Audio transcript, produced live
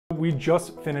we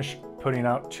just finished putting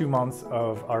out 2 months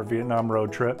of our Vietnam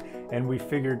road trip, and we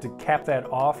figured to cap that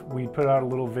off, we put out a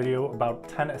little video about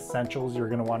 10 essentials you're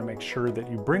gonna wanna make sure that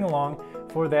you bring along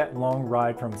for that long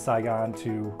ride from Saigon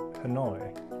to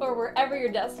Hanoi. Or wherever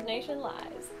your destination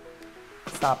lies.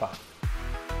 SAPA.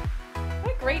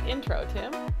 What a great intro,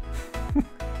 Tim.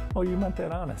 Oh, you meant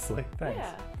that honestly, thanks.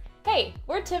 Yeah. Hey,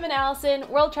 we're Tim and Allison,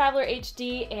 World Traveler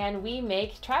HD, and we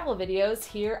make travel videos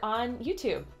here on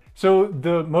YouTube. So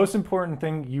the most important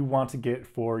thing you want to get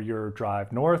for your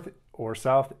drive north or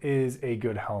south is a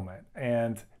good helmet.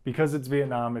 And because it's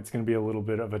Vietnam, it's going to be a little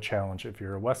bit of a challenge if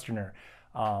you're a Westerner.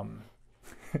 We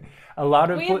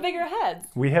have bigger heads.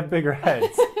 We have bigger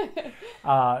heads.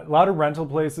 A lot of rental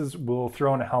places will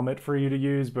throw in a helmet for you to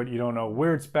use, but you don't know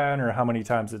where it's been or how many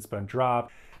times it's been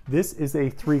dropped. This is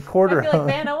a 3/4 I feel like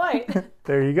Vanna White.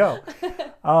 There you go.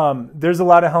 There's a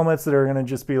lot of helmets that are going to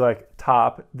just be like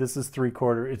top. This is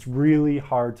 3/4. It's really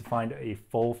hard to find a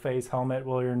full face helmet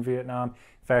while you're in Vietnam.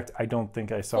 In fact, I don't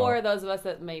think I saw. For those of us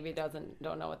that maybe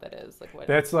don't know what that is, like what?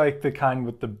 That's like the kind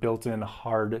with the built-in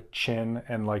hard chin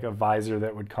and like a visor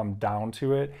that would come down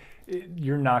to it.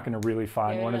 You're not going to really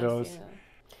find one of those. Yeah.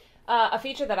 A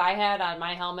feature that I had on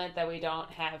my helmet that we don't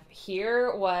have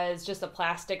here was just a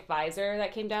plastic visor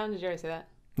that came down. Did you ever see that?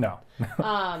 No.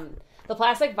 The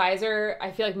plastic visor,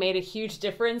 I feel like, made a huge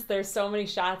difference. There's so many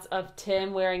shots of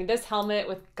Tim wearing this helmet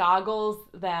with goggles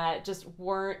that just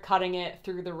weren't cutting it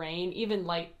through the rain, even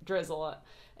light drizzle.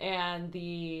 And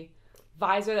the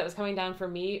visor that was coming down for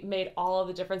me made all of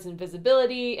the difference in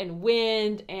visibility and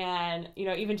wind and, you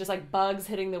know, even just like bugs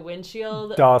hitting the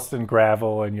windshield. Dust and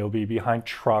gravel, and you'll be behind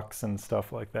trucks and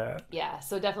stuff like that. Yeah,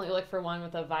 so definitely look for one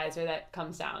with a visor that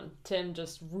comes down. Tim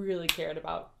just really cared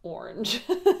about orange.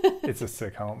 It's a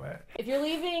sick helmet. If you're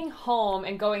leaving home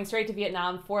and going straight to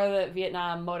Vietnam for the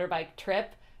Vietnam motorbike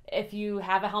trip, if you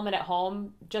have a helmet at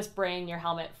home, just bring your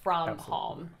helmet from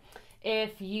home.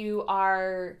 If you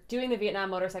are doing the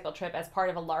Vietnam motorcycle trip as part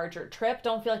of a larger trip,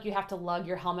 don't feel like you have to lug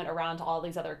your helmet around to all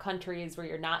these other countries where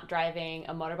you're not driving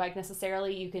a motorbike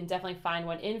necessarily. You can definitely find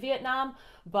one in Vietnam,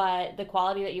 but the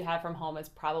quality that you have from home is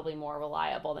probably more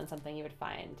reliable than something you would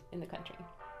find in the country.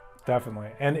 Definitely.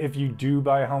 And if you do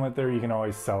buy a helmet there, you can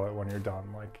always sell it when you're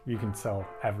done. Like, you can sell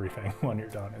everything when you're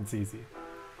done. It's easy.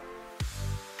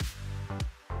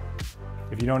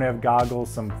 If you don't have goggles,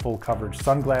 some full coverage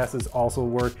sunglasses also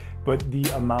work, but the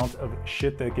amount of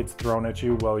shit that gets thrown at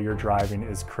you while you're driving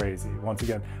is crazy. Once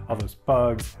again, all those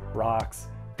bugs, rocks,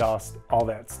 dust, all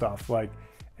that stuff. Like,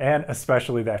 and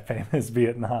especially that famous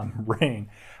Vietnam rain.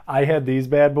 I had these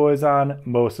bad boys on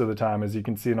most of the time, as you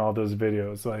can see in all those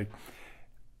videos. Like,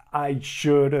 I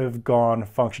should have gone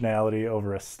functionality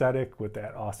over aesthetic with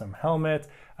that awesome helmet.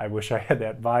 I wish I had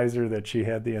that visor that she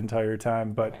had the entire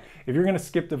time. But if you're going to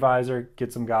skip the visor,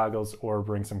 get some goggles or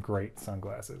bring some great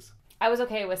sunglasses. I was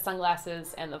okay with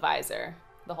sunglasses and the visor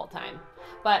the whole time.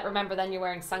 But remember, then you're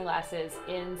wearing sunglasses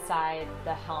inside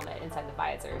the helmet, inside the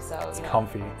visor. So it's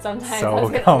comfy. Sometimes so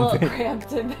I get a little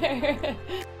cramped in there.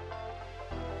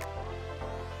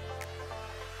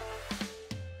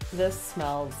 This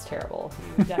smells terrible.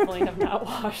 You definitely have not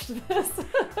washed this.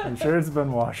 I'm sure it's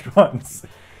been washed once.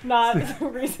 Not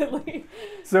recently.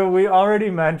 So we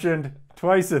already mentioned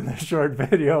twice in this short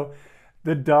video,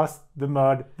 the dust, the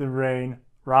mud, the rain,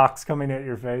 rocks coming at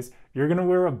your face. You're gonna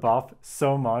wear a buff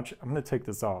so much. I'm gonna take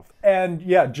this off. And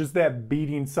yeah, just that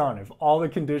beating sun. If all the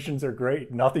conditions are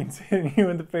great, nothing's hitting you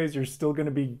in the face, you're still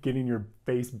gonna be getting your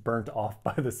face burnt off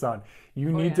by the sun.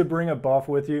 You need to bring a buff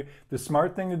with you. The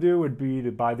smart thing to do would be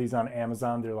to buy these on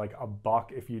Amazon. They're like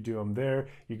 $1 if you do them there.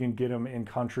 You can get them in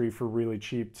country for really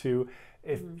cheap too.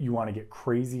 If you want to get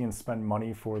crazy and spend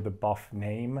money for the buff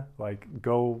name, like,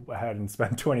 go ahead and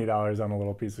spend $20 on a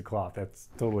little piece of cloth. That's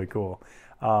totally cool.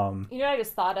 You know what I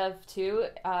just thought of too?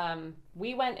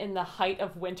 We went in the height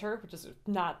of winter, which is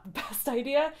not the best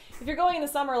idea. If you're going in the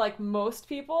summer like most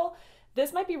people,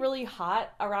 this might be really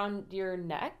hot around your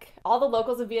neck. All the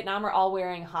locals in Vietnam are all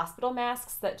wearing hospital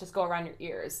masks that just go around your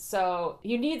ears. So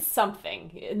you need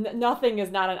something. Nothing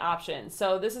is not an option.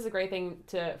 So this is a great thing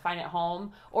to find at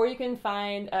home. Or you can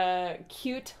find a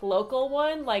cute local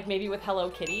one, like maybe with Hello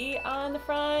Kitty on the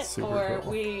front. Super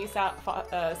cool. We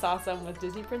saw some with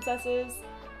Disney princesses.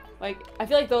 Like, I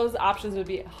feel like those options would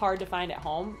be hard to find at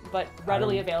home, but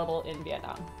readily available in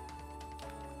Vietnam.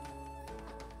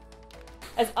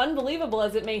 As unbelievable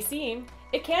as it may seem,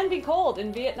 it can be cold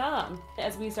in Vietnam.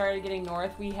 As we started getting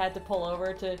north, we had to pull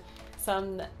over to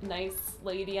some nice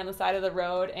lady on the side of the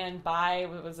road and buy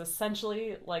what was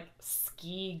essentially like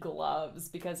ski gloves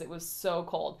because it was so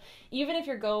cold. Even if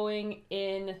you're going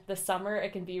in the summer,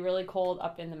 it can be really cold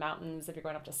up in the mountains if you're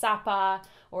going up to Sapa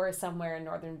or somewhere in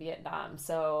northern Vietnam.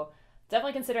 So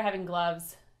definitely consider having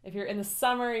gloves. If you're in the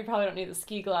summer, you probably don't need the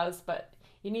ski gloves, but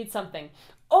you need something.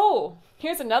 Oh,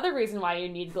 here's another reason why you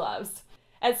need gloves.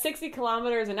 At 60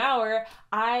 kilometers an hour,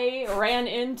 I ran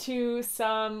into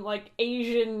some like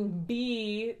Asian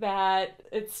bee that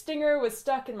its stinger was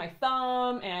stuck in my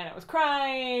thumb and I was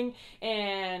crying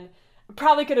and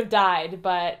probably could have died,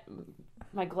 but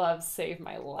my gloves saved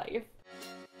my life.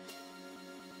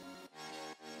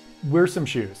 Wear some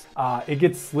shoes. It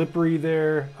gets slippery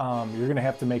there. You're gonna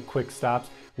have to make quick stops.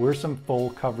 Wear some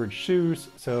full coverage shoes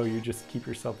so you just keep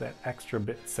yourself that extra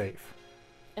bit safe.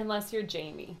 Unless you're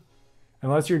Jamie.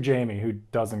 Unless you're Jamie, who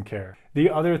doesn't care. The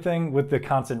other thing with the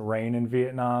constant rain in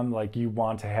Vietnam, like you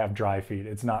want to have dry feet.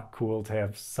 It's not cool to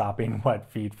have sopping wet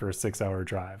feet for a 6-hour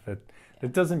drive.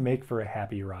 It doesn't make for a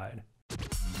happy ride.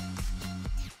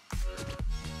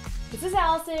 This is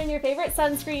Allison, your favorite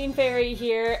sunscreen fairy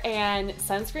here, and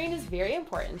sunscreen is very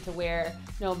important to wear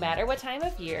no matter what time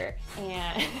of year.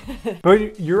 And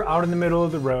but you're out in the middle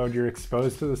of the road, you're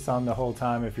exposed to the sun the whole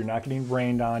time. If you're not getting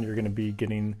rained on, you're gonna be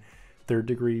getting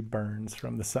third-degree burns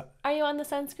from the sun. Are you on the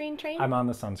sunscreen train? I'm on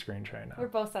the sunscreen train now. We're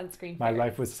both sunscreen My fairies.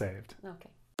 life was saved. Okay.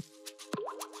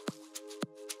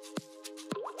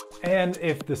 And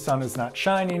if the sun is not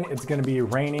shining, it's going to be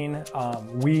raining.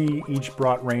 We each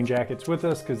brought rain jackets with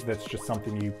us because that's just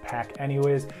something you pack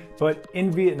anyways. But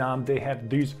in Vietnam, they have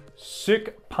these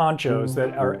sick ponchos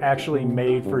that are actually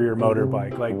made for your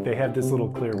motorbike. Like they have this little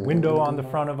clear window on the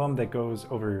front of them that goes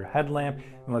over your headlamp,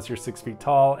 unless you're 6 feet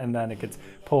tall, and then it gets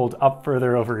pulled up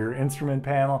further over your instrument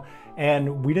panel.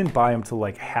 And we didn't buy them till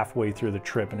like halfway through the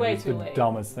trip, and it was the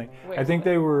dumbest thing. I think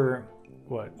they were,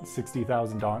 what,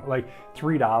 $60,000, like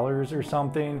 $3 or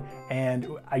something, and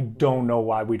I don't know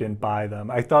why we didn't buy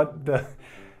them.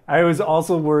 I was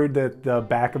also worried that the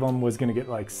back of them was gonna get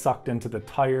like sucked into the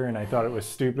tire, and I thought it was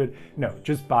stupid. No,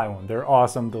 just buy one. They're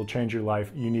awesome. They'll change your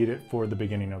life. You need it for the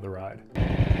beginning of the ride.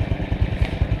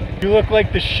 You look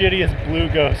like the shittiest blue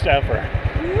ghost ever.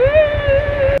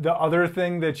 The other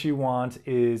thing that you want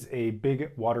is a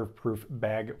big waterproof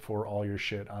bag for all your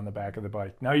shit on the back of the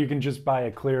bike. Now you can just buy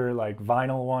a clear like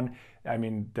vinyl one. I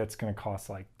mean, that's gonna cost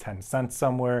like 10 cents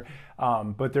somewhere,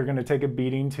 but they're gonna take a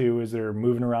beating too as they're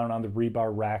moving around on the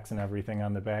rebar racks and everything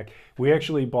on the back. We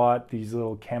actually bought these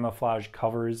little camouflage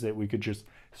covers that we could just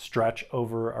stretch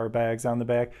over our bags on the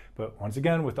back. But once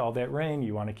again, with all that rain,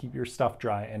 you wanna keep your stuff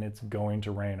dry, and it's going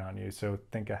to rain on you. So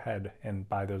think ahead and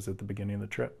buy those at the beginning of the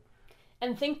trip.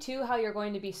 And think too how you're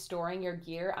going to be storing your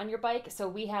gear on your bike. So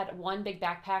we had one big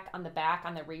backpack on the back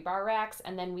on the rebar racks,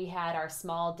 and then we had our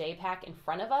small day pack in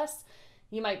front of us.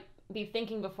 You might be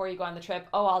thinking before you go on the trip,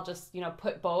 oh, I'll just,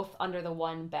 put both under the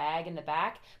one bag in the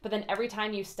back. But then every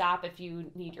time you stop, if you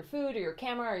need your food or your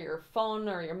camera or your phone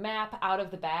or your map out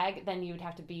of the bag, then you would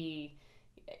have to be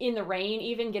in the rain,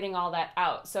 even getting all that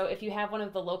out. So if you have one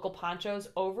of the local ponchos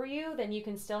over you, then you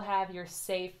can still have your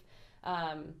safe,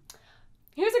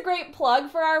 here's a great plug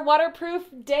for our waterproof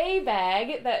day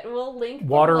bag that we'll link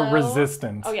Water below.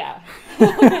 resistant. Oh, yeah.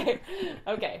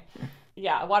 Okay.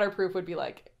 Yeah, waterproof would be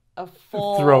like a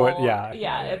full... Throw it, yeah.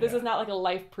 Yeah, this is not like a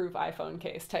life-proof iPhone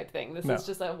case type thing. This is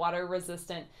just a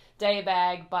water-resistant day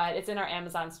bag, but it's in our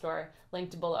Amazon store,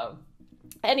 linked below.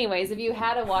 Anyways, if you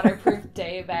had a waterproof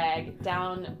day bag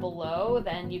down below,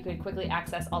 then you could quickly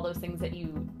access all those things that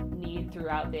you need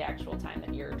throughout the actual time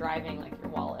that you're driving, like your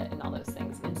wallet and all those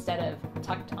things, instead of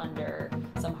tucked under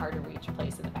some hard to reach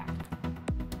place in the back.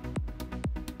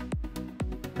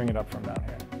 Bring it up from down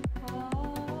here.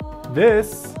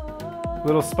 This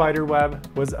little spider web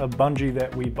was a bungee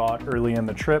that we bought early in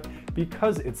the trip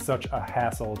because it's such a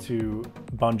hassle to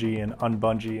bungee and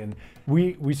unbungee, and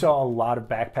we saw a lot of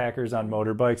backpackers on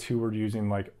motorbikes who were using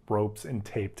like ropes and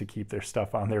tape to keep their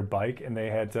stuff on their bike, and they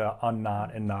had to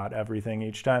unknot and knot everything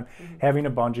each time. Having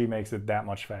a bungee makes it that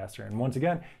much faster, and once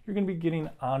again, you're going to be getting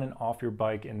on and off your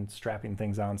bike and strapping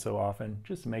things on so often.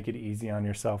 Just make it easy on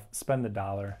yourself. Spend the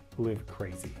dollar. Live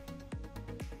crazy.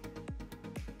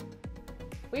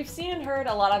 We've seen and heard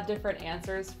a lot of different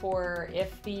answers for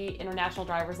if the international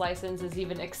driver's license is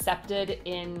even accepted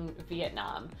in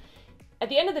Vietnam. At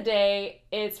the end of the day,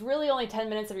 it's really only 10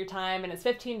 minutes of your time, and it's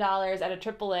 $15 at a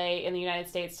AAA in the United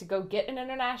States to go get an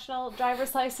international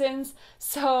driver's license.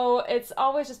 So it's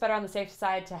always just better on the safe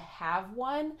side to have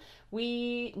one.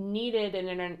 We needed an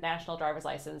international driver's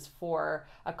license for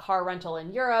a car rental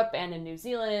in Europe and in New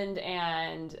Zealand,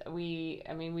 and we've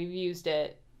used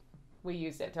it. We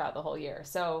used it throughout the whole year.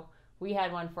 So We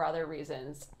had one for other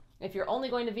reasons. If you're only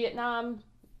going to Vietnam,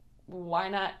 why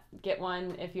not get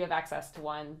one if you have access to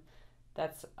one?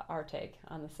 That's our take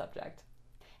on the subject.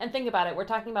 And think about it, we're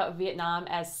talking about Vietnam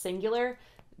as singular,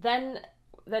 then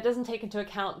that doesn't take into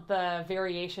account the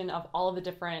variation of all of the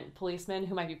different policemen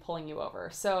who might be pulling you over.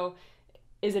 So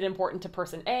is it important to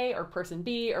person A or person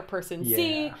B or person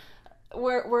C?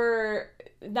 We're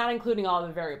not including all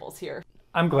the variables here.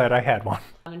 I'm glad I had one.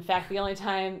 In fact, the only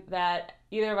time that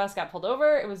either of us got pulled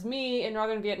over, it was me in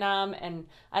northern Vietnam, and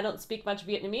I don't speak much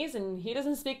Vietnamese, and he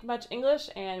doesn't speak much English,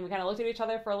 and we kind of looked at each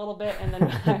other for a little bit, and then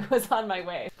I was on my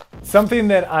way. Something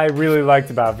that I really liked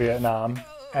about Vietnam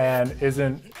and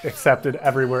isn't accepted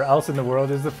everywhere else in the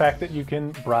world is the fact that you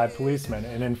can bribe policemen.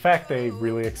 And in fact, they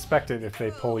really expect it if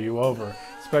they pull you over,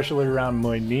 especially around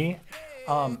Mui Ne.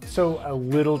 So a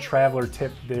little traveler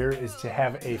tip there is to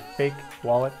have a fake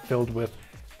wallet filled with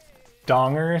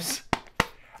dongers.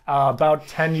 About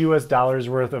 $10 US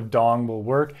worth of dong will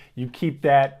work. You keep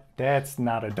that, that's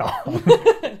not a dong.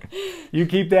 You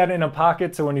keep that in a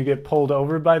pocket so when you get pulled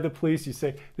over by the police, you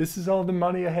say, this is all the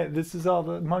money I have, this is all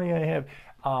the money I have.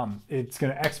 It's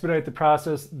gonna expedite the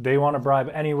process. They wanna bribe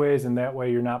anyways, and that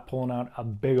way you're not pulling out a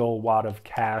big old wad of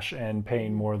cash and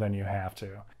paying more than you have to.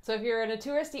 So if you're in a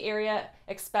touristy area,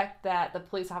 expect that the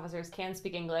police officers can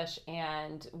speak English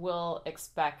and will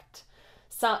expect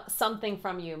something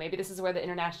from you. Maybe this is where the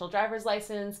international driver's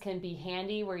license can be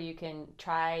handy, where you can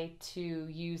try to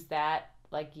use that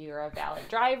like you're a valid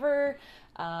driver.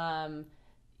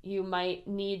 You might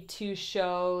need to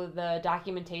show the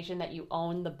documentation that you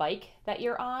own the bike that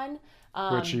you're on.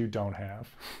 Which you don't have.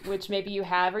 Which maybe you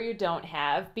have or you don't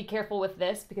have. Be careful with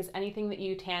this, because anything that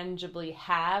you tangibly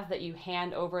have that you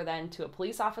hand over then to a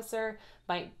police officer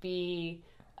might be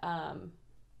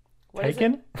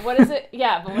taken? What is it?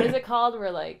 Yeah, but what is it called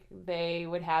where like they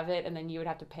would have it and then you would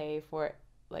have to pay for it?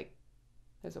 Like,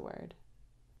 there's a word.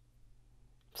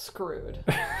 Screwed.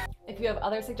 If you have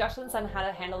other suggestions on how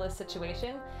to handle this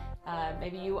situation,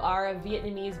 maybe you are a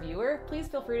Vietnamese viewer, please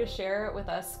feel free to share it with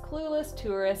us clueless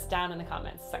tourists down in the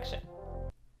comments section.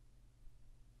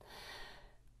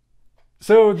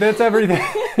 So that's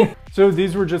everything. So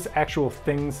these were just actual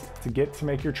things to get to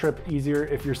make your trip easier.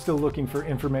 If you're still looking for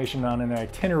information on an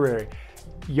itinerary,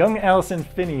 young Allison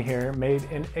Finney here made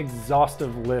an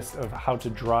exhaustive list of how to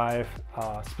drive,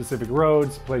 specific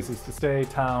roads, places to stay,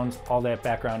 towns, all that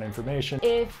background information.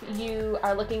 If you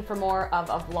are looking for more of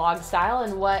a vlog style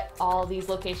and what all these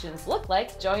locations look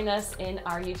like, join us in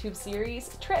our YouTube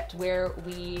series Tripped, where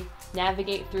we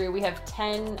navigate through, we have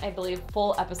 10, I believe,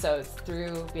 full episodes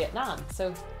through Vietnam.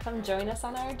 So come join us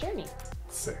on our journey.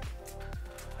 Sick.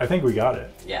 I think we got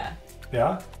it. Yeah.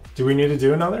 Yeah? Do we need to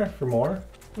do another for more?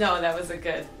 No, that was a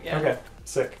good, yeah. Okay,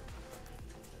 sick.